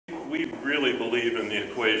we really believe in the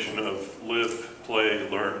equation of live, play,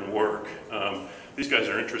 learn, work. These guys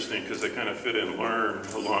are interesting because they kind of fit in learn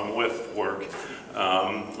along with work.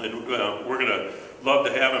 We're going to love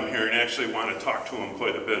to have them here and actually want to talk to them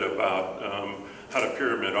quite a bit about how to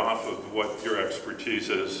pyramid off of what your expertise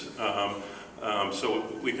is. So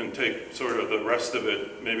we can take sort of the rest of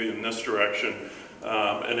it maybe in this direction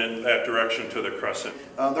and in that direction to the crescent.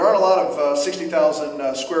 There aren't a lot of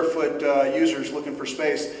 60,000 square foot users looking for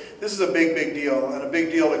space. This is a big deal, and a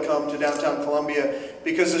big deal to come to downtown Columbia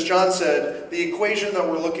because, as John said, the equation that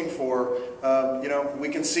we're looking for, we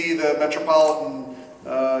can see the metropolitan,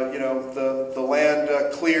 the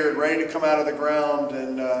land cleared, ready to come out of the ground,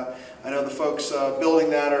 and I know the folks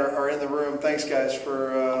building that are in the room. Thanks, guys,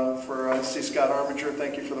 for I see Scott Armiger.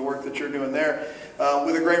 Thank you for the work that you're doing there.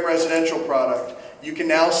 With a great residential product. You can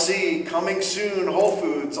now see coming soon Whole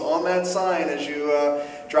Foods on that sign as you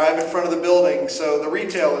drive in front of the building. So the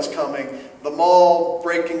retail is coming. The mall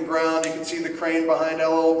breaking ground. You can see the crane behind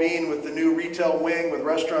LL Bean with the new retail wing with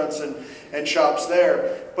restaurants and shops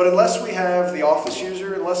there. But unless we have the office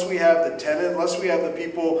user, unless we have the tenant, unless we have the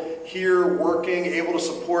people here working, able to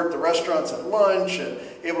support the restaurants at lunch and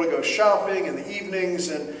able to go shopping in the evenings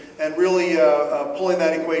and really pulling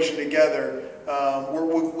that equation together,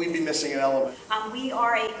 we'd be missing an element. We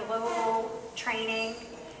are a global training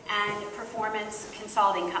and performance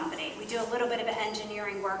consulting company. We do a little bit of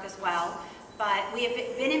engineering work as well, but we have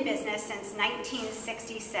been in business since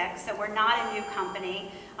 1966, so we're not a new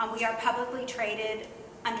company. We are publicly traded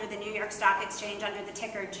under the New York Stock Exchange under the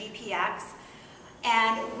ticker GPX,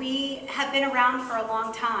 and we have been around for a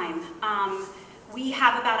long time. We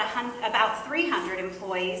have about 300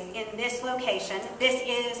 employees in this location. This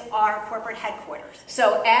is our corporate headquarters.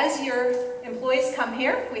 So as your employees come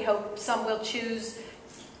here, we hope some will choose,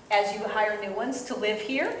 as you hire new ones, to live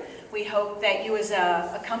here. We hope that you as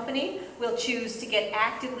a company will choose to get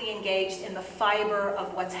actively engaged in the fiber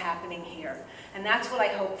of what's happening here. And that's what I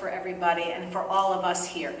hope for everybody and for all of us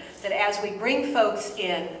here, that as we bring folks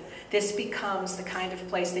in, this becomes the kind of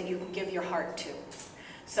place that you can give your heart to.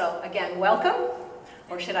 So again, welcome,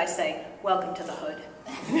 or should I say, welcome to the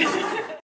hood.